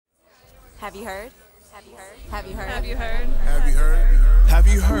Have you heard? Have you heard? Have you heard? Have you heard? Have you heard? Have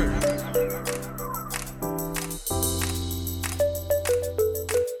you heard?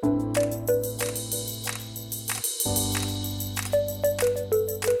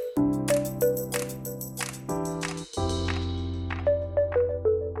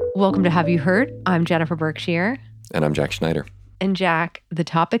 Welcome to Have You Heard? I'm Jennifer Berkshire. And I'm Jack Schneider. And Jack, the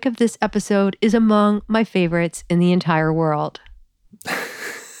topic of this episode is among my favorites in the entire world.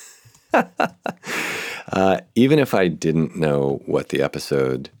 Even if I didn't know what the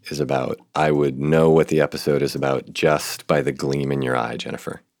episode is about, I would know what the episode is about just by the gleam in your eye,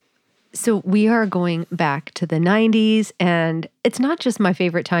 Jennifer. So we are going back to the 90s, and it's not just my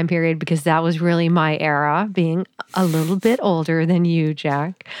favorite time period because that was really my era, being a little bit older than you,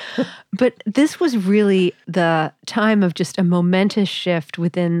 Jack. But this was really the time of just a momentous shift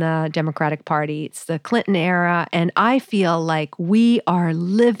within the Democratic Party. It's the Clinton era, and I feel like we are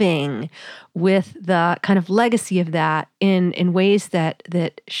living with the kind of legacy of that in ways that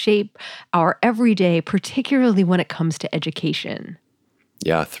shape our everyday, particularly when it comes to education.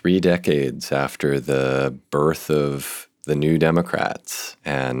 Yeah, 3 decades after the birth of the New Democrats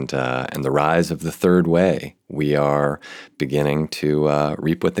and the rise of the Third Way, we are beginning to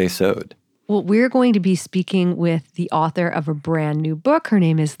reap what they sowed. Well, we're going to be speaking with the author of a brand new book. Her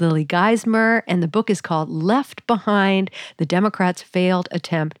name is Lily Geismer, and the book is called Left Behind: The Democrats' Failed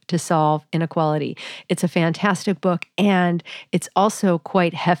Attempt to Solve Inequality. It's a fantastic book, and it's also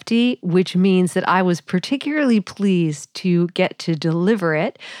quite hefty, which means that I was particularly pleased to get to deliver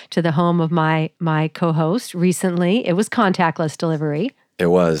it to the home of my co-host recently. It was contactless delivery. It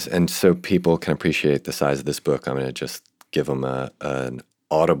was, and so people can appreciate the size of this book, I'm going to just give them an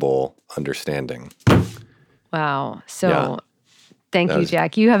audible understanding. Wow. So Yeah. thank you,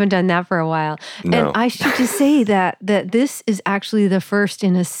 Jack. You haven't done that for a while. No. And I should just say that this is actually the first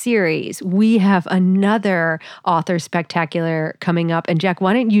in a series. We have another author spectacular coming up. And Jack,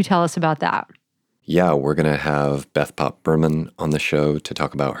 why don't you tell us about that? Yeah, we're going to have Beth Pop Berman on the show to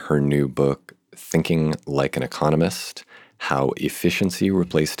talk about her new book, Thinking Like an Economist: How Efficiency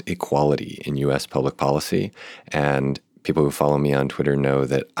Replaced Equality in U.S. Public Policy. And people who follow me on Twitter know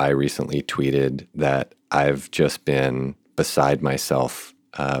that I recently tweeted that I've just been beside myself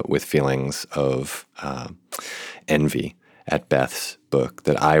with feelings of envy at Beth's book,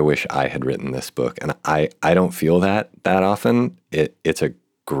 that I wish I had written this book. And I don't feel that often. It's a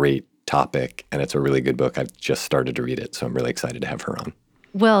great topic, and it's a really good book. I've just started to read it, so I'm really excited to have her on.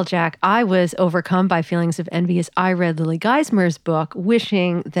 Well, Jack, I was overcome by feelings of envy as I read Lily Geismer's book,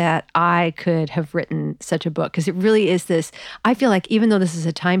 wishing that I could have written such a book, because it really is this. I feel like even though this is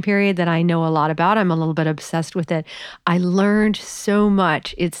a time period that I know a lot about, I'm a little bit obsessed with it. I learned so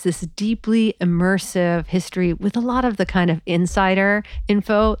much. It's this deeply immersive history with a lot of the kind of insider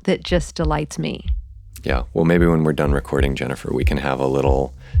info that just delights me. Yeah, well, maybe when we're done recording, Jennifer, we can have a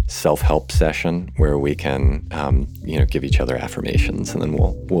little self-help session where we can, give each other affirmations, and then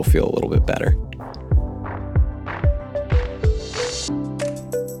we'll feel a little bit better.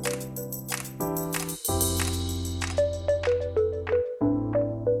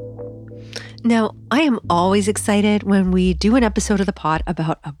 Now, I am always excited when we do an episode of the pod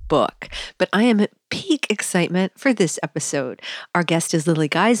about a book, but I am at peak excitement for this episode. Our guest is Lily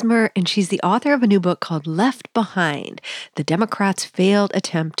Geismer, and she's the author of a new book called Left Behind: The Democrats' Failed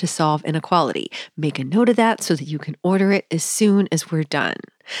Attempt to Solve Inequality. Make a note of that so that you can order it as soon as we're done.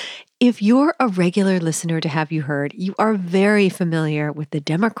 If you're a regular listener to Have You Heard, you are very familiar with the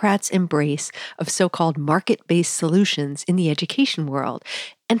Democrats' embrace of so-called market-based solutions in the education world.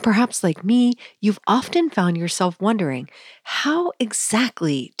 And perhaps like me, you've often found yourself wondering, how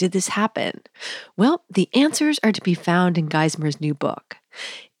exactly did this happen? Well, the answers are to be found in Geismer's new book.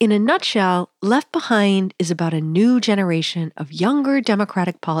 In a nutshell, Left Behind is about a new generation of younger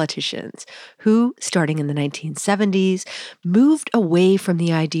Democratic politicians who, starting in the 1970s, moved away from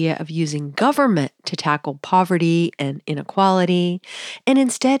the idea of using government to tackle poverty and inequality, and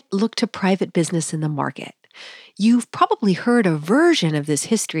instead looked to private business in the market. You've probably heard a version of this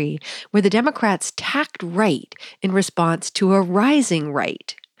history where the Democrats tacked right in response to a rising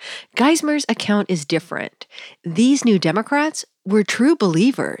right. Geismer's account is different. These new Democrats were true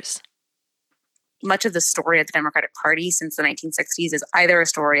believers. much of the story of the Democratic Party since the 1960s is either a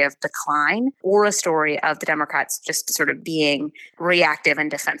story of decline or a story of the Democrats just sort of being reactive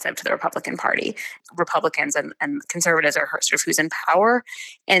and defensive to the Republican Party. Republicans and conservatives are sort of who's in power,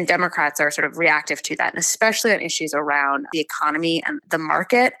 and Democrats are sort of reactive to that, and especially on issues around the economy and the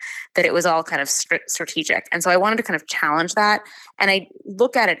market, that it was all kind of strategic. And so I wanted to kind of challenge that. And I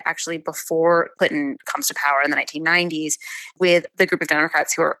look at it actually before Clinton comes to power in the 1990s with the group of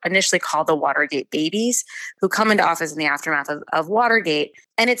Democrats who are initially called the Watergate babies, who come into office in the aftermath of Watergate.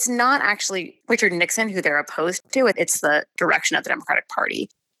 And it's not actually Richard Nixon who they're opposed to. It's the direction of the Democratic Party.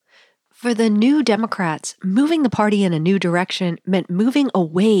 For the New Democrats, moving the party in a new direction meant moving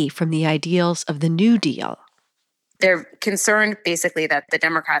away from the ideals of the New Deal. They're concerned basically that the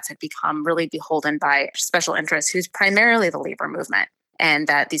Democrats had become really beholden by special interests, who's primarily the labor movement, and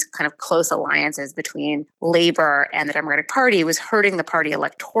that these kind of close alliances between labor and the Democratic Party was hurting the party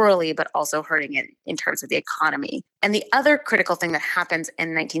electorally, but also hurting it in terms of the economy. And the other critical thing that happens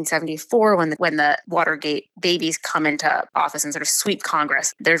in 1974 when the Watergate babies come into office and sort of sweep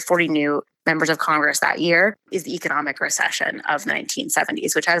Congress, there's 40 new members of Congress that year, is the economic recession of the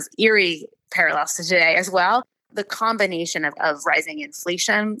 1970s, which has eerie parallels to today as well. The combination of rising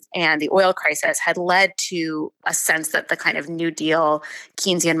inflation and the oil crisis had led to a sense that the kind of New Deal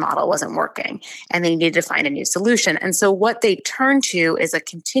Keynesian model wasn't working, and they needed to find a new solution. And so what they turned to is a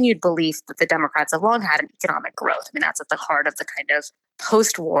continued belief that the Democrats have long had in economic growth. I mean, that's at the heart of the kind of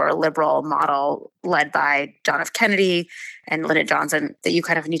post-war liberal model led by John F. Kennedy and Lyndon Johnson, that you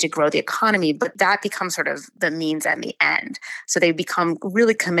kind of need to grow the economy, but that becomes sort of the means and the end. So they become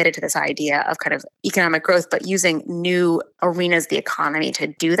really committed to this idea of kind of economic growth, but using new arenas of the economy to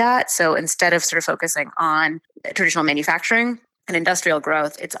do that. So instead of sort of focusing on traditional manufacturing and industrial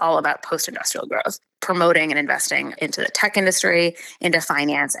growth, it's all about post-industrial growth, promoting and investing into the tech industry, into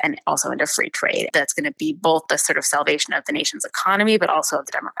finance, and also into free trade. That's going to be both the sort of salvation of the nation's economy, but also of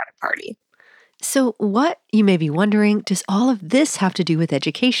the Democratic Party. So what, you may be wondering, does all of this have to do with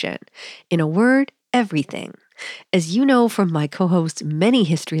education? In a word, everything. As you know from my co-host's many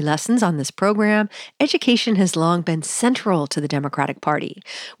history lessons on this program, education has long been central to the Democratic Party,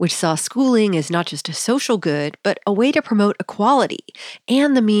 which saw schooling as not just a social good, but a way to promote equality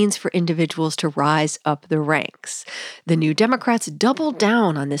and the means for individuals to rise up the ranks. The New Democrats doubled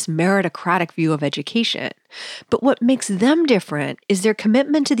down on this meritocratic view of education. But what makes them different is their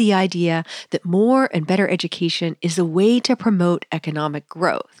commitment to the idea that more and better education is a way to promote economic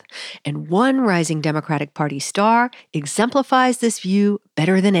growth. And one rising Democratic Party star exemplifies this view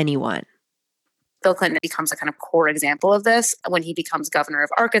better than anyone. Bill Clinton becomes a kind of core example of this. When he becomes governor of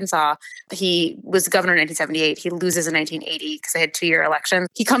Arkansas, he was governor in 1978. He loses in 1980 because they had 2-year elections.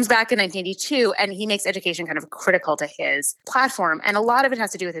 He comes back in 1982 and he makes education kind of critical to his platform. And a lot of it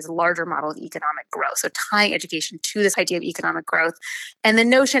has to do with his larger model of economic growth. So tying education to this idea of economic growth. And the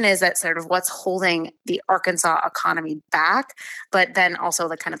notion is that sort of what's holding the Arkansas economy back, but then also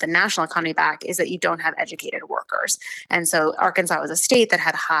the kind of the national economy back, is that you don't have educated workers. And so Arkansas was a state that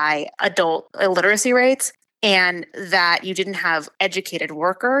had high adult illiteracy rates, and that you didn't have educated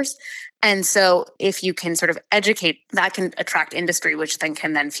workers. And so if you can sort of educate, that can attract industry, which then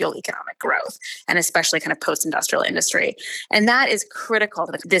can fuel economic growth, and especially kind of post-industrial industry. And that is critical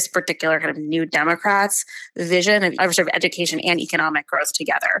to this particular kind of New Democrats' vision of sort of education and economic growth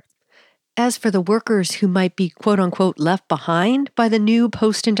together. As for the workers who might be quote-unquote left behind by the new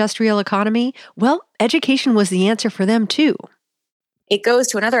post-industrial economy, well, education was the answer for them too. It goes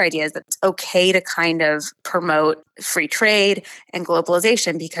to another idea, is that it's okay to kind of promote free trade and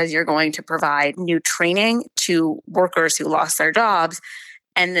globalization because you're going to provide new training to workers who lost their jobs,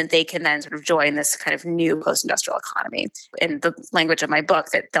 and then they can then sort of join this kind of new post-industrial economy. In the language of my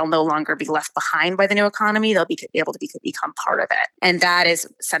book, that they'll no longer be left behind by the new economy, they'll be able to become part of it. And that is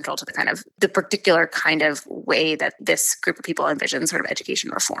central to the kind of the particular kind of way that this group of people envisions sort of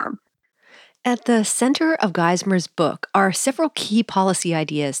education reform. At the center of Geismar's book are several key policy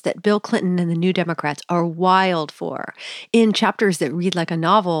ideas that Bill Clinton and the New Democrats are wild for. In chapters that read like a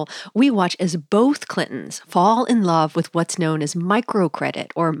novel, we watch as both Clintons fall in love with what's known as microcredit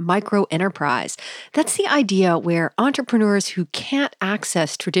or microenterprise. That's the idea where entrepreneurs who can't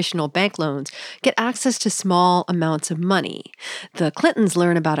access traditional bank loans get access to small amounts of money. The Clintons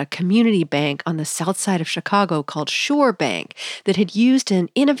learn about a community bank on the south side of Chicago called Shore Bank that had used an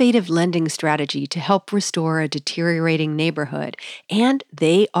innovative lending strategy to help restore a deteriorating neighborhood, and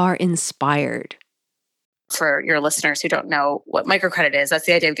they are inspired. For your listeners who don't know what microcredit is, that's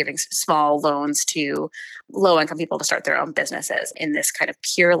the idea of giving small loans to low-income people to start their own businesses in this kind of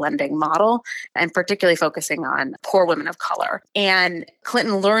peer lending model, and particularly focusing on poor women of color. And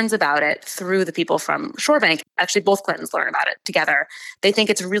Clinton learns about it through the people from ShoreBank. Actually, both Clintons learn about it together. They think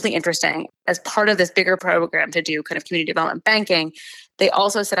it's really interesting as part of this bigger program to do kind of community development banking. They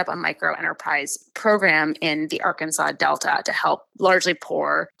also set up a micro enterprise program in the Arkansas Delta to help largely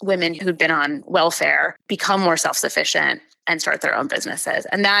poor women who'd been on welfare become more self-sufficient and start their own businesses.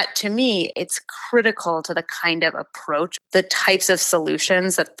 And that, to me, it's critical to the kind of approach, the types of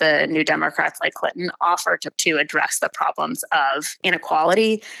solutions that the New Democrats like Clinton offer to address the problems of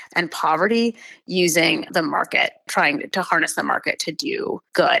inequality and poverty using the market, trying to harness the market to do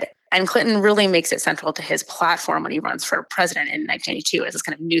good. And Clinton really makes it central to his platform when he runs for president in 1992 as this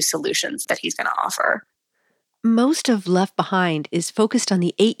kind of new solutions that he's going to offer. Most of Left Behind is focused on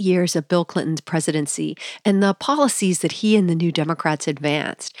the 8 years of Bill Clinton's presidency and the policies that he and the New Democrats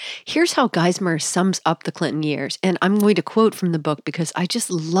advanced. Here's how Geismar sums up the Clinton years, and I'm going to quote from the book because I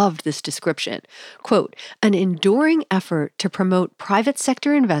just loved this description. Quote, "An enduring effort to promote private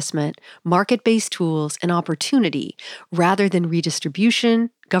sector investment, market-based tools, and opportunity rather than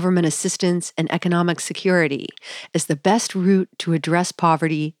redistribution, government assistance, and economic security as the best route to address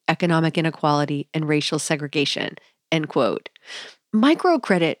poverty, economic inequality, and racial segregation," end quote.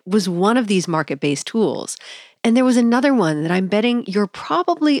 Microcredit was one of these market-based tools, and there was another one that I'm betting you're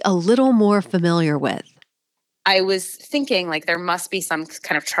probably a little more familiar with. I was thinking like there must be some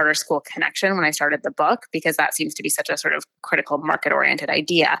kind of charter school connection when I started the book, because that seems to be such a sort of critical market-oriented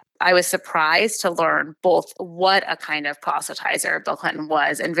idea. I was surprised to learn both what a kind of proselytizer Bill Clinton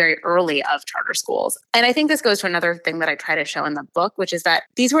was and very early of charter schools. And I think this goes to another thing that I try to show in the book, which is that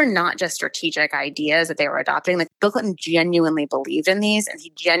these were not just strategic ideas that they were adopting. Like Bill Clinton genuinely believed in these, and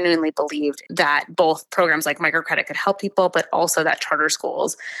he genuinely believed that both programs like microcredit could help people, but also that charter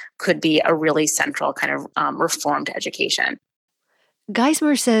schools could be a really central kind of reform to education.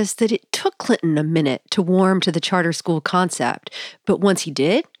 Geismar says that it took Clinton a minute to warm to the charter school concept, but once he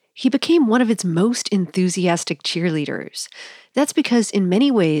did, he became one of its most enthusiastic cheerleaders. That's because in many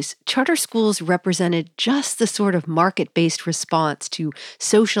ways, charter schools represented just the sort of market-based response to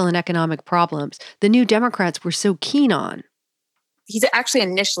social and economic problems the New Democrats were so keen on. He's actually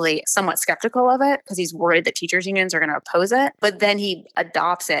initially somewhat skeptical of it because he's worried that teachers' unions are going to oppose it. But then he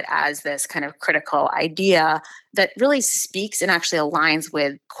adopts it as this kind of critical idea that really speaks and actually aligns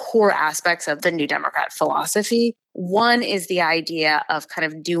with core aspects of the New Democrat philosophy. One is the idea of kind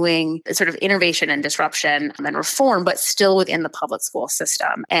of doing sort of innovation and disruption and reform, but still within the public school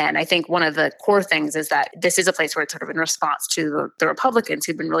system. And I think one of the core things is that this is a place where it's sort of in response to the Republicans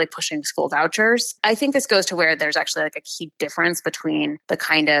who've been really pushing school vouchers. I think this goes to where there's actually like a key difference between the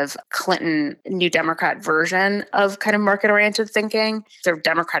kind of Clinton New Democrat version of kind of market-oriented thinking, sort of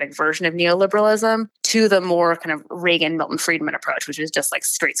democratic version of neoliberalism, to the more kind of Reagan, Milton Friedman approach, which is just like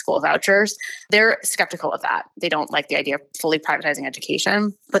straight school vouchers. They're skeptical of that. They don't like the idea of fully privatizing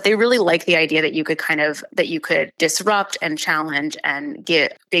education, but they really like the idea that you could disrupt and challenge and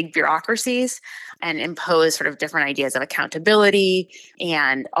get big bureaucracies and impose sort of different ideas of accountability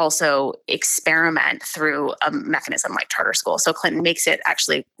and also experiment through a mechanism like charter school. So Clinton makes it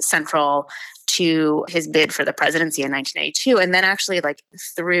actually central to his bid for the presidency in 1982. And then actually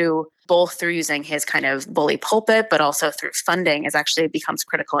through using his kind of bully pulpit, but also through funding, is actually becomes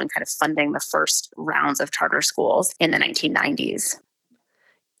critical in kind of funding the first rounds of charter schools in the 1990s.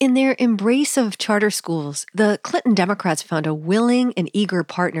 In their embrace of charter schools, the Clinton Democrats found a willing and eager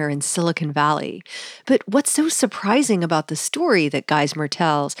partner in Silicon Valley. But what's so surprising about the story that Geismar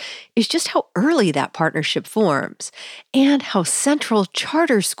tells is just how early that partnership forms, and how central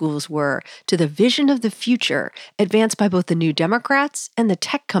charter schools were to the vision of the future advanced by both the New Democrats and the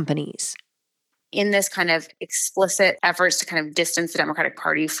tech companies. In this kind of explicit efforts to kind of distance the Democratic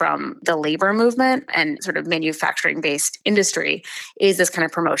Party from the labor movement and sort of manufacturing-based industry is this kind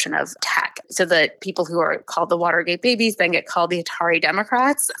of promotion of tech. So the people who are called the Watergate babies then get called the Atari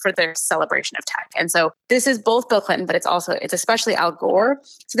Democrats for their celebration of tech. And so this is both Bill Clinton, but it's especially Al Gore.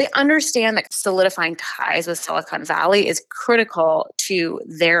 So they understand that solidifying ties with Silicon Valley is critical to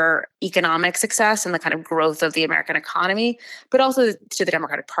their economic success and the kind of growth of the American economy, but also to the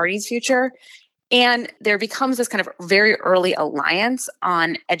Democratic Party's future. And there becomes this kind of very early alliance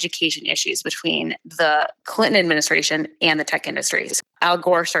on education issues between the Clinton administration and the tech industries. Al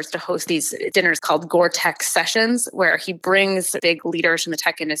Gore starts to host these dinners called Gore Tech Sessions, where he brings big leaders from the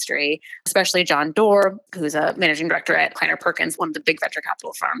tech industry, especially John Doerr, who's a managing director at Kleiner Perkins, one of the big venture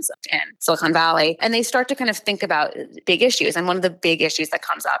capital firms in Silicon Valley. And they start to kind of think about big issues. And one of the big issues that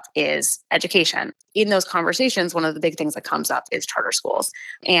comes up is education. In those conversations, one of the big things that comes up is charter schools.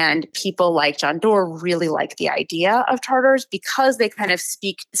 And people like John Doerr really like the idea of charters because they kind of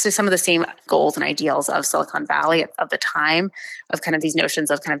speak to some of the same goals and ideals of Silicon Valley of the time, of kind of these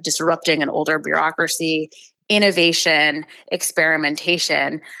notions of kind of disrupting an older bureaucracy, innovation,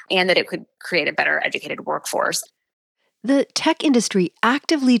 experimentation, and that it could create a better educated workforce. The tech industry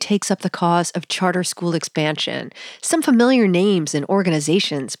actively takes up the cause of charter school expansion. Some familiar names and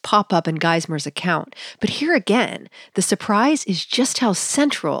organizations pop up in Geismar's account. But here again, the surprise is just how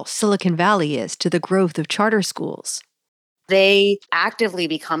central Silicon Valley is to the growth of charter schools. They actively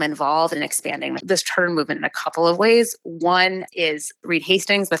become involved in expanding this charter movement in a couple of ways. One is Reed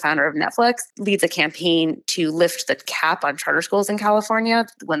Hastings, the founder of Netflix, leads a campaign to lift the cap on charter schools in California.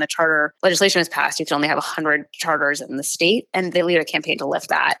 When the charter legislation was passed, you could only have 100 charters in the state, and they lead a campaign to lift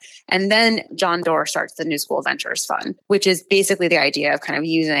that. And then John Doerr starts the New School Ventures Fund, which is basically the idea of kind of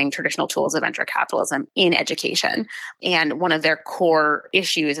using traditional tools of venture capitalism in education. And one of their core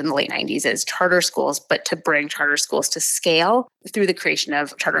issues in the late 90s is charter schools, but to bring charter schools to scale through the creation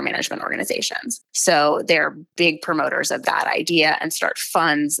of charter management organizations. So they're big promoters of that idea and start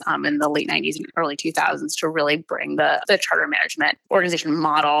funds in the late 90s and early 2000s to really bring the charter management organization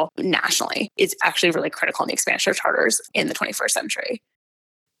model nationally. It's actually really critical in the expansion of charters in the 21st century.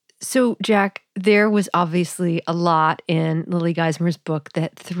 So, Jack, there was obviously a lot in Lily Geismar's book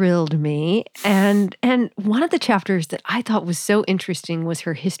that thrilled me. And one of the chapters that I thought was so interesting was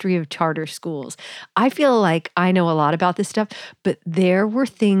her history of charter schools. I feel like I know a lot about this stuff, but there were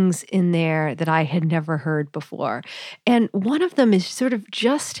things in there that I had never heard before. And one of them is sort of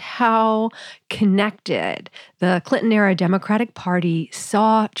just how connected the Clinton-era Democratic Party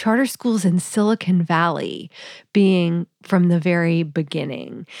saw charter schools in Silicon Valley being from the very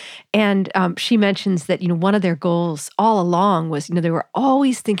beginning. And she mentions that, one of their goals all along was, they were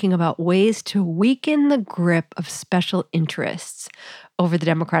always thinking about ways to weaken the grip of special interests over the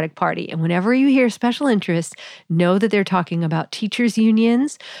Democratic Party. And whenever you hear special interests, know that they're talking about teachers'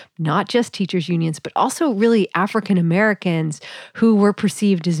 unions, not just teachers' unions, but also really African Americans who were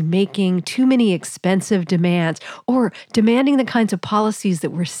perceived as making too many expensive demands or demanding the kinds of policies that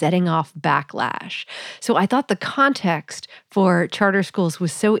were setting off backlash. So I thought the context for charter schools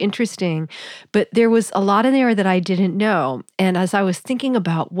was so interesting, but there was a lot in there that I didn't know. And as I was thinking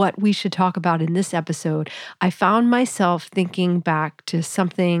about what we should talk about in this episode, I found myself thinking back to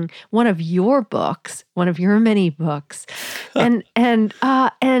one of your books, one of your many books, and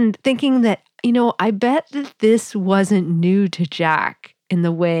thinking that, I bet that this wasn't new to Jack in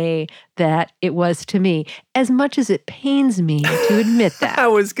the way that it was to me, as much as it pains me to admit that. I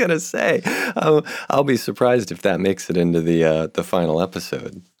was going to say, I'll be surprised if that makes it into the final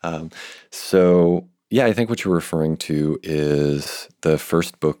episode. Yeah, I think what you're referring to is the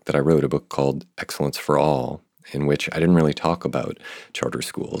first book that I wrote, a book called Excellence for All, in which I didn't really talk about charter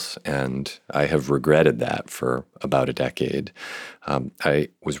schools, and I have regretted that for about a decade. I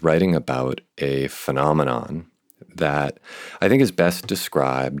was writing about a phenomenon that I think is best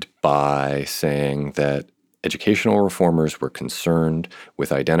described by saying that educational reformers were concerned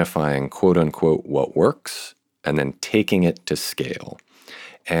with identifying, quote unquote, what works, and then taking it to scale.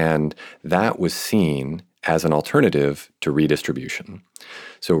 And that was seen as an alternative to redistribution.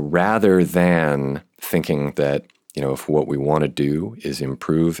 So rather than thinking that, if what we want to do is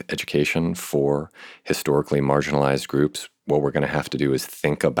improve education for historically marginalized groups, what we're going to have to do is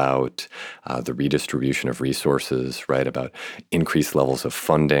think about the redistribution of resources, right? About increased levels of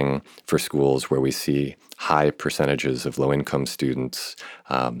funding for schools where we see high percentages of low-income students,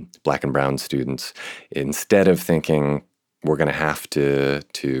 Black and brown students, instead of thinking we're going to have to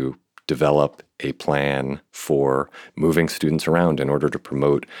develop a plan for moving students around in order to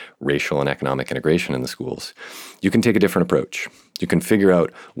promote racial and economic integration in the schools. You can take a different approach. You can figure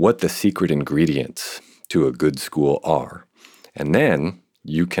out what the secret ingredients to a good school are, and then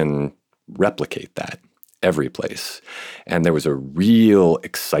you can replicate that every place. And there was a real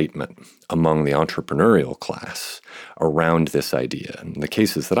excitement among the entrepreneurial class around this idea. And the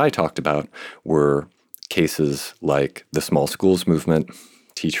cases that I talked about were cases like the small schools movement,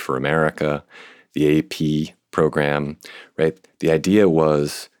 Teach for America, the AP program, right? The idea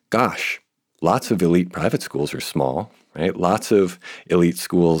was, gosh, lots of elite private schools are small, right? Lots of elite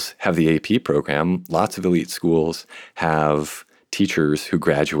schools have the AP program. Lots of elite schools have teachers who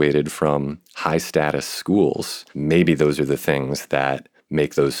graduated from high status schools. Maybe those are the things that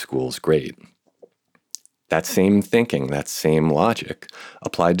make those schools great. That same thinking, that same logic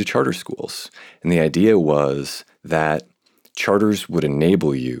applied to charter schools. And the idea was that charters would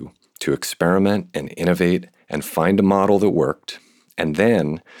enable you to experiment and innovate and find a model that worked. And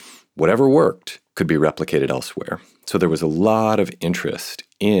then whatever worked could be replicated elsewhere. So there was a lot of interest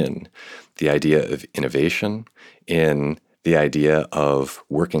in the idea of innovation, in the idea of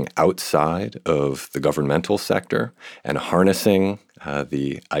working outside of the governmental sector and harnessing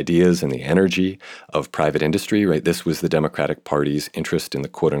the ideas and the energy of private industry, right? This was the Democratic Party's interest in the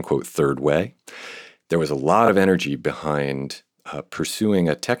quote-unquote third way. There was a lot of energy behind pursuing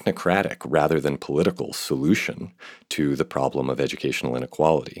a technocratic rather than political solution to the problem of educational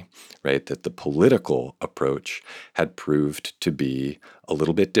inequality, right? That the political approach had proved to be a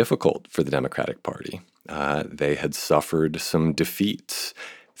little bit difficult for the Democratic Party. They had suffered some defeats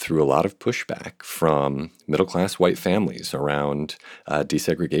through a lot of pushback from middle-class white families around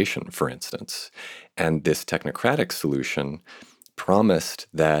desegregation, for instance. And this technocratic solution promised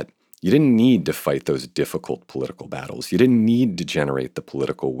that you didn't need to fight those difficult political battles. You didn't need to generate the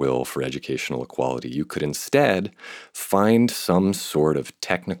political will for educational equality. You could instead find some sort of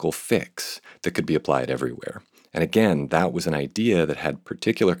technical fix that could be applied everywhere. And again, that was an idea that had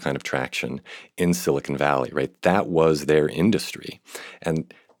particular kind of traction in Silicon Valley, right? That was their industry.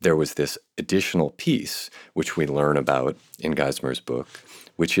 And there was this additional piece, which we learn about in Geismar's book,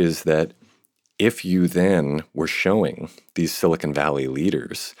 which is that if you then were showing these Silicon Valley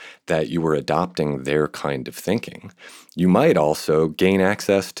leaders that you were adopting their kind of thinking, you might also gain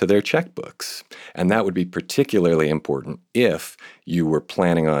access to their checkbooks. And that would be particularly important if you were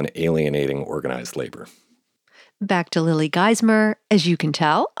planning on alienating organized labor. Back to Lily Geismar. As you can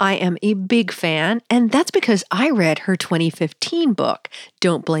tell, I am a big fan, and that's because I read her 2015 book,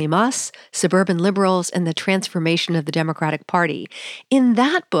 Don't Blame Us, Suburban Liberals and the Transformation of the Democratic Party. In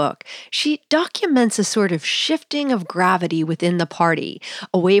that book, she documents a sort of shifting of gravity within the party,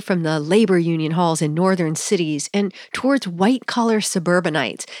 away from the labor union halls in northern cities and towards white-collar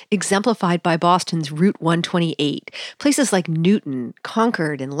suburbanites, exemplified by Boston's Route 128, places like Newton,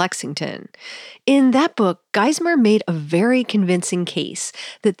 Concord, and Lexington. In that book, Geismar made a very convincing case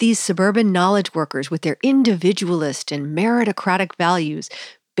that these suburban knowledge workers with their individualist and meritocratic values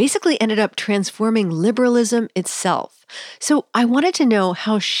basically ended up transforming liberalism itself. So I wanted to know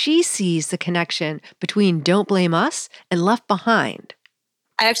how she sees the connection between Don't Blame Us and Left Behind.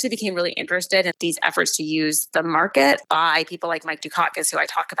 I actually became really interested in these efforts to use the market by people like Mike Dukakis, who I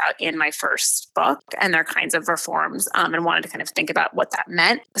talk about in my first book, and their kinds of reforms, and wanted to kind of think about what that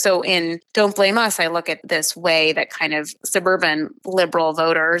meant. So in Don't Blame Us, I look at this way that kind of suburban liberal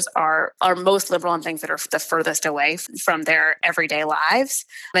voters are most liberal on things that are the furthest away from their everyday lives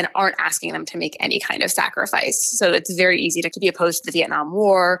and aren't asking them to make any kind of sacrifice. So it's very easy to be opposed to the Vietnam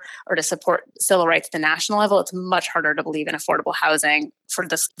War or to support civil rights at the national level. It's much harder to believe in affordable housing for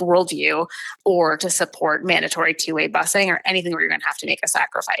this worldview or to support mandatory two-way busing or anything where you're going to have to make a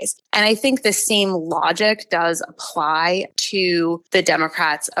sacrifice. And I think the same logic does apply to the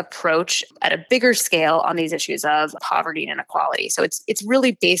Democrats' approach at a bigger scale on these issues of poverty and inequality. So it's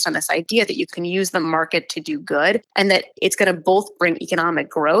really based on this idea that you can use the market to do good and that it's going to both bring economic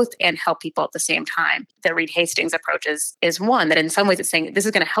growth and help people at the same time. The Reed Hastings approach is one that in some ways it's saying this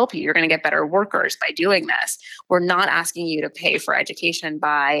is going to help you. You're going to get better workers by doing this. We're not asking you to pay for education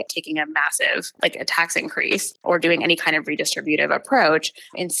by taking a massive, like a tax increase or doing any kind of redistributive approach.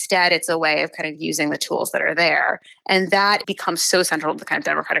 Instead, it's a way of kind of using the tools that are there. And that becomes so central to the kind of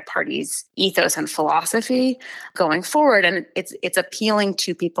Democratic Party's ethos and philosophy going forward. And it's appealing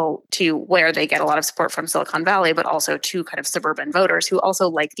to people to where they get a lot of support from Silicon Valley, but also to kind of suburban voters who also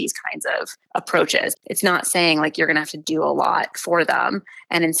like these kinds of approaches. It's not saying like you're going to have to do a lot for them.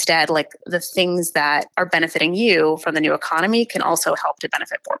 And instead, like the things that are benefiting you from the new economy can also help to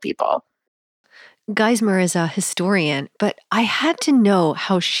benefit poor people. Geismar is a historian, but I had to know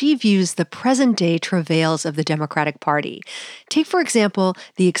how she views the present-day travails of the Democratic Party. Take, for example,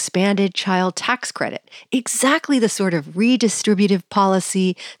 the expanded child tax credit, exactly the sort of redistributive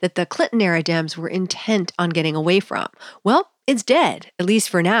policy that the Clinton-era Dems were intent on getting away from. Well, it's dead, at least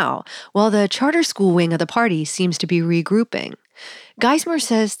for now, while the charter school wing of the party seems to be regrouping. Geismar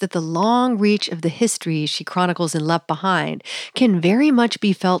says that the long reach of the history she chronicles in Left Behind can very much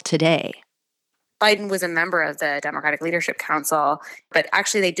be felt today. Biden was a member of the Democratic Leadership Council, but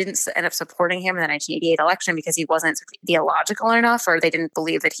actually they didn't end up supporting him in the 1988 election because he wasn't sort of ideological enough, or they didn't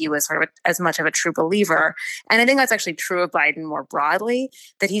believe that he was sort of as much of a true believer. And I think that's actually true of Biden more broadly,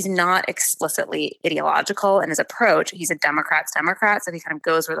 that he's not explicitly ideological in his approach. He's a Democrat's Democrat, so he kind of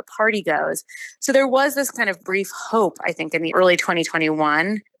goes where the party goes. So there was this kind of brief hope, I think, in the early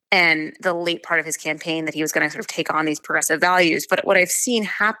 2021 and the late part of his campaign that he was going to sort of take on these progressive values. But what I've seen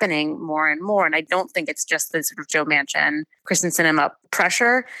happening more and more, and I don't think it's just the sort of Joe Manchin, Kristen Sinema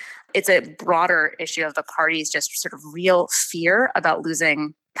pressure, it's a broader issue of the party's just sort of real fear about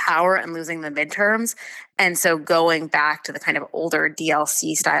losing power and losing the midterms. And so going back to the kind of older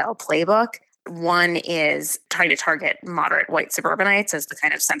DLC style playbook, one is trying to target moderate white suburbanites as the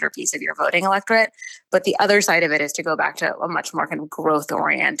kind of centerpiece of your voting electorate. But the other side of it is to go back to a much more kind of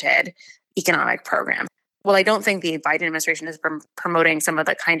growth-oriented economic program. Well, I don't think the Biden administration is promoting some of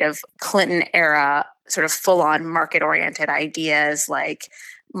the kind of Clinton-era sort of full-on market-oriented ideas like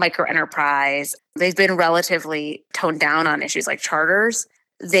microenterprise. They've been relatively toned down on issues like charters.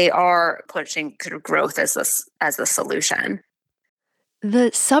 They are pushing sort of growth as the solution.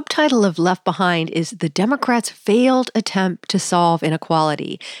 The subtitle of Left Behind is The Democrats' Failed Attempt to Solve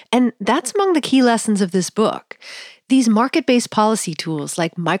Inequality. And that's among the key lessons of this book. These market-based policy tools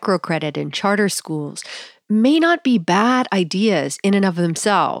like microcredit and charter schools may not be bad ideas in and of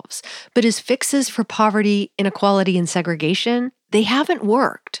themselves, but as fixes for poverty, inequality, and segregation, they haven't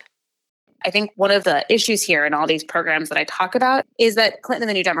worked. I think one of the issues here in all these programs that I talk about is that Clinton and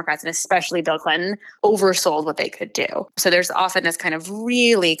the New Democrats, and especially Bill Clinton, oversold what they could do. So there's often this kind of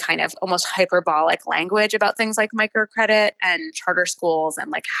really kind of almost hyperbolic language about things like microcredit and charter schools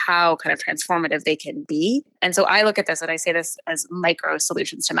and like how kind of transformative they can be. And so I look at this and I say this as micro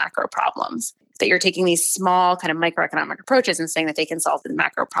solutions to macro problems. That you're taking these small kind of microeconomic approaches and saying that they can solve the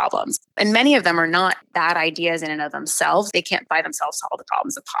macro problems. And many of them are not bad ideas in and of themselves. They can't by themselves solve the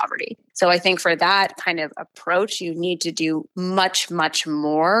problems of poverty. So I think for that kind of approach, you need to do much, much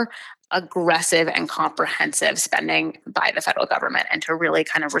more aggressive and comprehensive spending by the federal government and to really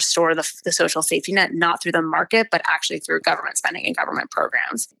kind of restore the social safety net, not through the market, but actually through government spending and government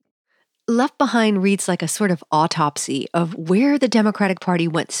programs. Left Behind reads like a sort of autopsy of where the Democratic Party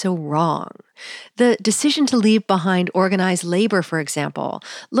went so wrong. The decision to leave behind organized labor, for example,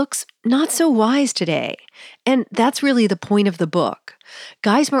 looks not so wise today. And that's really the point of the book.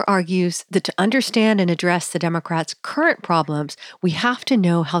 Geismer argues that to understand and address the Democrats' current problems, we have to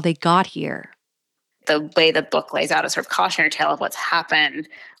know how they got here. The way the book lays out a sort of cautionary tale of what's happened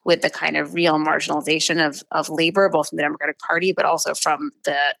with the kind of real marginalization of labor, both from the Democratic Party, but also from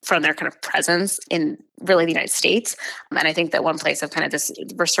their kind of presence in really the United States. And I think that one place of kind of this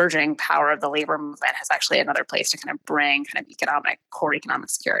resurging power of the labor movement has actually another place to kind of bring kind of core economic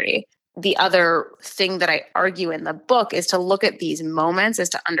security. The other thing that I argue in the book is to look at these moments is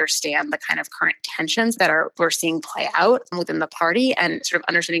to understand the kind of current tensions that we're seeing play out within the party and sort of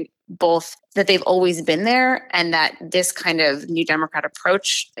understanding both that they've always been there and that this kind of New Democrat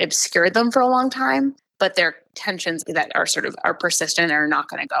approach obscured them for a long time, but they're tensions that are persistent and are not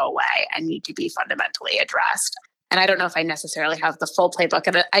going to go away and need to be fundamentally addressed. And I don't know if I necessarily have the full playbook,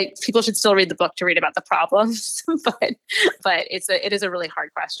 and people should still read the book to read about the problems, but it is a really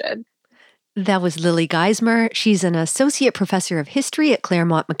hard question. That was Lily Geismer. She's an associate professor of history at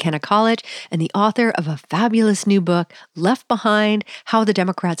Claremont McKenna College and the author of a fabulous new book, Left Behind: How the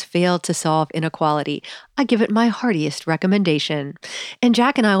Democrats Failed to Solve Inequality. I give it my heartiest recommendation. And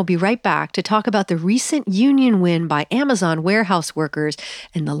Jack and I will be right back to talk about the recent union win by Amazon warehouse workers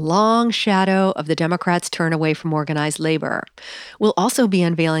and the long shadow of the Democrats' turn away from organized labor. We'll also be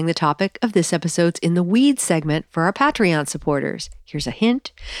unveiling the topic of this episode's In the Weeds segment for our Patreon supporters. Here's a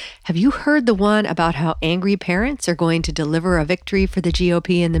hint. Have you heard the one about how angry parents are going to deliver a victory for the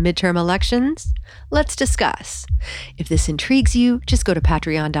GOP in the midterm elections? Let's discuss. If this intrigues you, just go to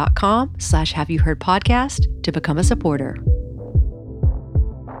patreon.com/haveyouheardpodcast to become a supporter.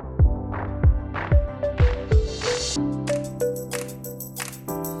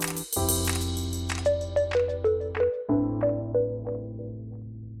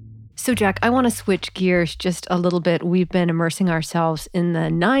 So, Jack, I want to switch gears just a little bit. We've been immersing ourselves in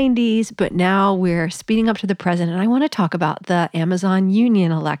the 90s, but now we're speeding up to the present. And I want to talk about the Amazon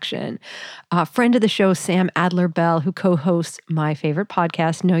union election. A friend of the show, Sam Adler-Bell, who co-hosts my favorite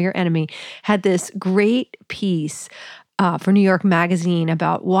podcast, Know Your Enemy, had this great piece for New York Magazine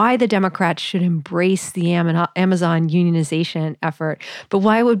about why the Democrats should embrace the Amazon unionization effort, but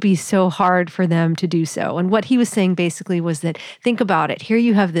why it would be so hard for them to do so. And what he was saying basically was that, think about it. Here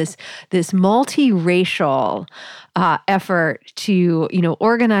you have this multiracial effort to,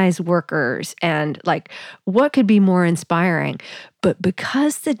 organize workers, and like, what could be more inspiring? But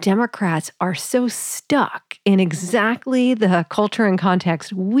because the Democrats are so stuck in exactly the culture and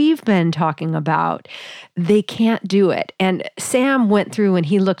context we've been talking about, they can't do it. And Sam went through and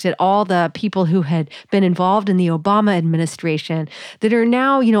he looked at all the people who had been involved in the Obama administration that are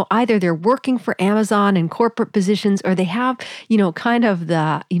now, either they're working for Amazon in corporate positions, or they have, kind of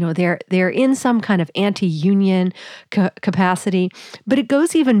the, they're in some kind of anti-union capacity. But it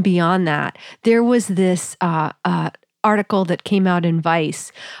goes even beyond that. There was this article that came out in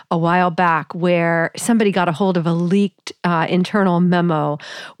Vice a while back where somebody got a hold of a leaked internal memo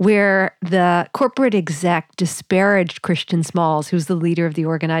where the corporate exec disparaged Christian Smalls, who's the leader of the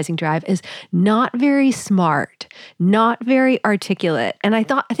organizing drive, as not very smart, not very articulate. And I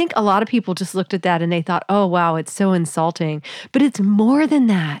think a lot of people just looked at that and they thought, oh, wow, it's so insulting. But it's more than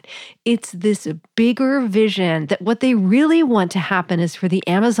that. It's this bigger vision that what they really want to happen is for the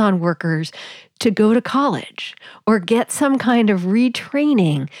Amazon workers to go to college or get some kind of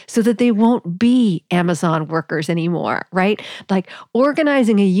retraining so that they won't be Amazon workers anymore, right? Like,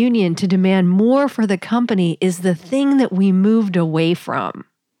 organizing a union to demand more for the company is the thing that we moved away from.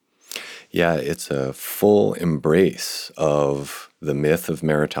 Yeah, it's a full embrace of the myth of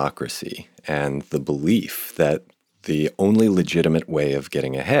meritocracy and the belief that the only legitimate way of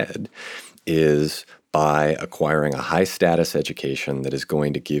getting ahead is by acquiring a high-status education that is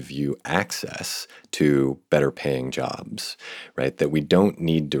going to give you access to better-paying jobs, right? That we don't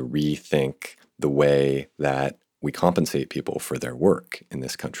need to rethink the way that we compensate people for their work in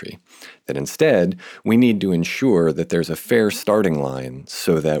this country. That instead, we need to ensure that there's a fair starting line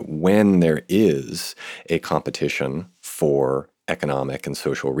so that when there is a competition for economic and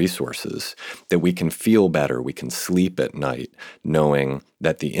social resources, that we can feel better, we can sleep at night, knowing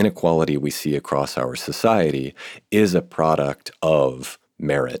that the inequality we see across our society is a product of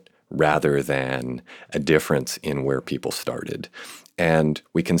merit rather than a difference in where people started. And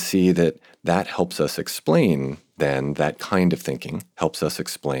we can see that that helps us explain, then, that kind of thinking helps us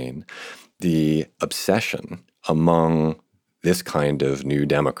explain the obsession among this kind of new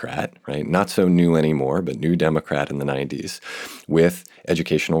Democrat, right? Not so new anymore, but new Democrat in the 90s, with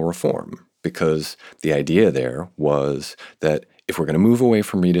educational reform. Because the idea there was that if we're going to move away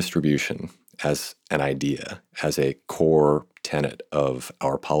from redistribution as an idea, as a core tenet of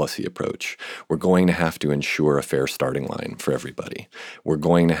our policy approach, we're going to have to ensure a fair starting line for everybody. We're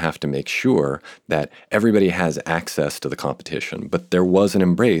going to have to make sure that everybody has access to the competition. But there was an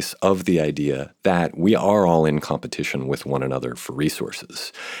embrace of the idea that we are all in competition with one another for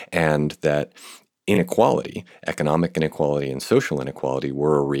resources, and that inequality, economic inequality and social inequality,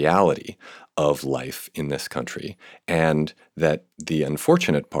 were a reality of life in this country. And that the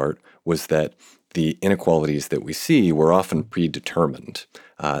unfortunate part was that the inequalities that we see were often predetermined,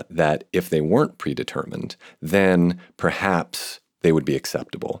 that if they weren't predetermined, then perhaps they would be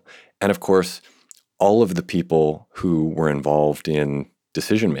acceptable. And of course, all of the people who were involved in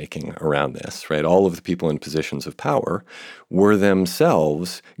decision-making around this, right, all of the people in positions of power were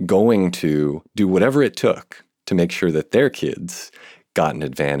themselves going to do whatever it took to make sure that their kids got an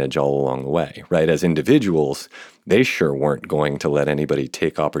advantage all along the way, right? As individuals, they sure weren't going to let anybody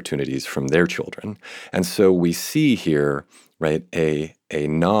take opportunities from their children. And so we see here, right, a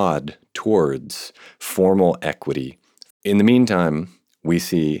nod towards formal equity. In the meantime, we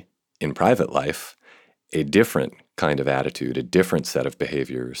see in private life a different kind of attitude, a different set of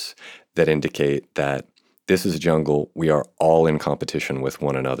behaviors that indicate that this is a jungle. We are all in competition with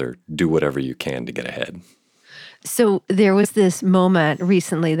one another. Do whatever you can to get ahead. So there was this moment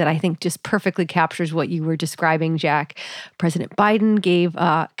recently that I think just perfectly captures what you were describing, Jack. President Biden gave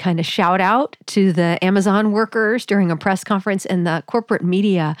a kind of shout out to the Amazon workers during a press conference, and the corporate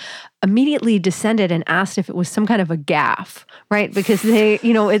media immediately descended and asked if it was some kind of a gaffe, right? Because they,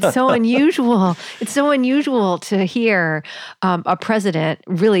 it's so unusual. It's so unusual to hear a president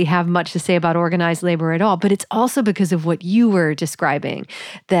really have much to say about organized labor at all. But it's also because of what you were describing,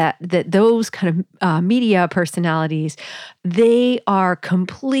 that those kind of media personalities, they are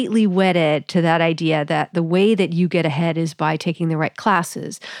completely wedded to that idea that the way that you get ahead is by taking the right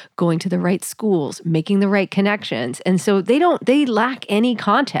classes, going to the right schools, making the right connections. And so they lack any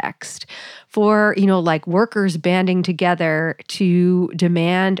context for, like workers banding together to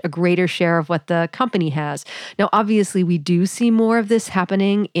demand a greater share of what the company has. Now, obviously, we do see more of this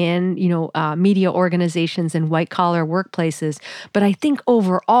happening in, media organizations and white collar workplaces. But I think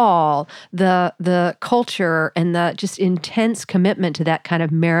overall, the culture and the just intense commitment to that kind of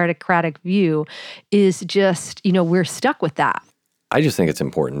meritocratic view is just, we're stuck with that. I just think it's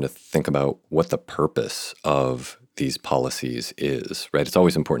important to think about what the purpose of these policies is, right? It's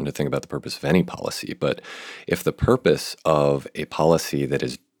always important to think about the purpose of any policy, but if the purpose of a policy that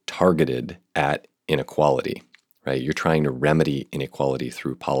is targeted at inequality, right, you're trying to remedy inequality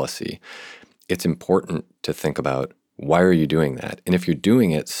through policy, it's important to think about, why are you doing that? And if you're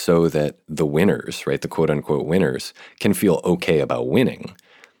doing it so that the winners, right, the quote unquote winners, can feel okay about winning,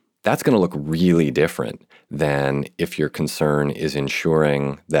 that's going to look really different than if your concern is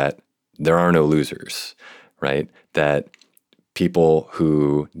ensuring that there are no losers, right? That people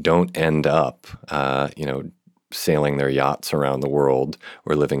who don't end up, sailing their yachts around the world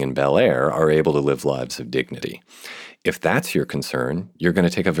or living in Bel Air are able to live lives of dignity. If that's your concern, you're going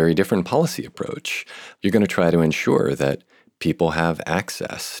to take a very different policy approach. You're going to try to ensure that people have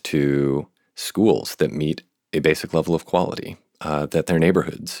access to schools that meet a basic level of quality, that their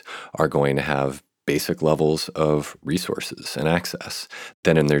neighborhoods are going to have basic levels of resources and access,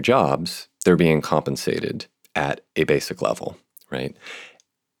 that in their jobs, they're being compensated at a basic level, right?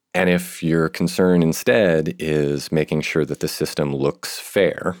 And if your concern instead is making sure that the system looks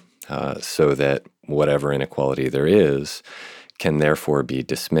fair, so that whatever inequality there is can therefore be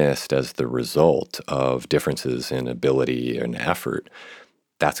dismissed as the result of differences in ability and effort,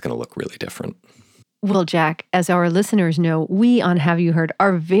 that's going to look really different. Well, Jack, as our listeners know, we on Have You Heard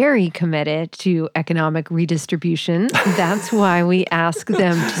are very committed to economic redistribution. That's why we ask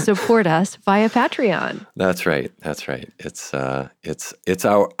them to support us via Patreon. That's right. That's right. It's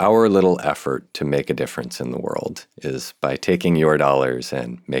our little effort to make a difference in the world is by taking your dollars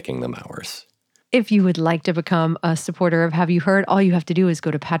and making them ours. If you would like to become a supporter of Have You Heard, all you have to do is go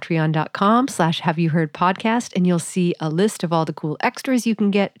to patreon.com/haveyouheardpodcast, and you'll see a list of all the cool extras you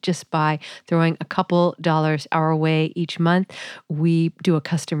can get just by throwing a couple dollars our way each month. We do a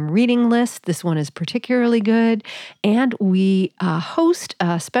custom reading list. This one is particularly good. And we host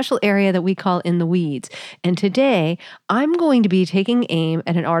a special area that we call In the Weeds. And today, I'm going to be taking aim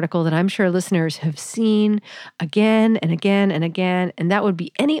at an article that I'm sure listeners have seen again and again and again, and that would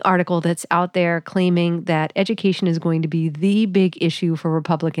be any article that's out there claiming that education is going to be the big issue for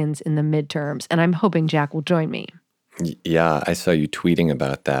Republicans in the midterms. And I'm hoping Jack will join me. Yeah, I saw you tweeting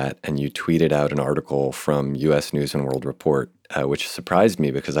about that, and you tweeted out an article from U.S. News and World Report, which surprised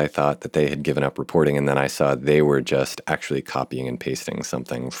me because I thought that they had given up reporting, and then I saw they were just actually copying and pasting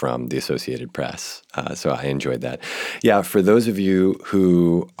something from the Associated Press. So I enjoyed that. Yeah, for those of you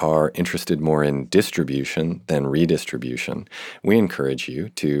who are interested more in distribution than redistribution, we encourage you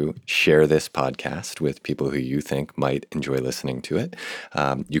to share this podcast with people who you think might enjoy listening to it.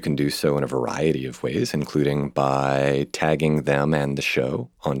 You can do so in a variety of ways, including by tagging them and the show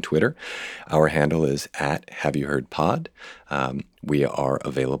on Twitter. Our handle is @HaveYouHeardPod. We are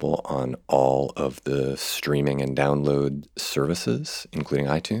available on all of the streaming and download services, including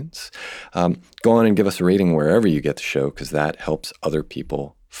iTunes. Go on and give us a rating wherever you get the show, because that helps other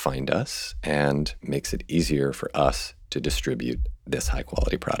people find us and makes it easier for us to distribute this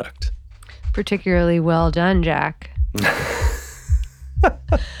high-quality product. Particularly well done, Jack.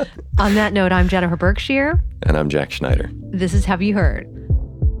 On that note, I'm Jennifer Berkshire. And I'm Jack Schneider. This is Have You Heard?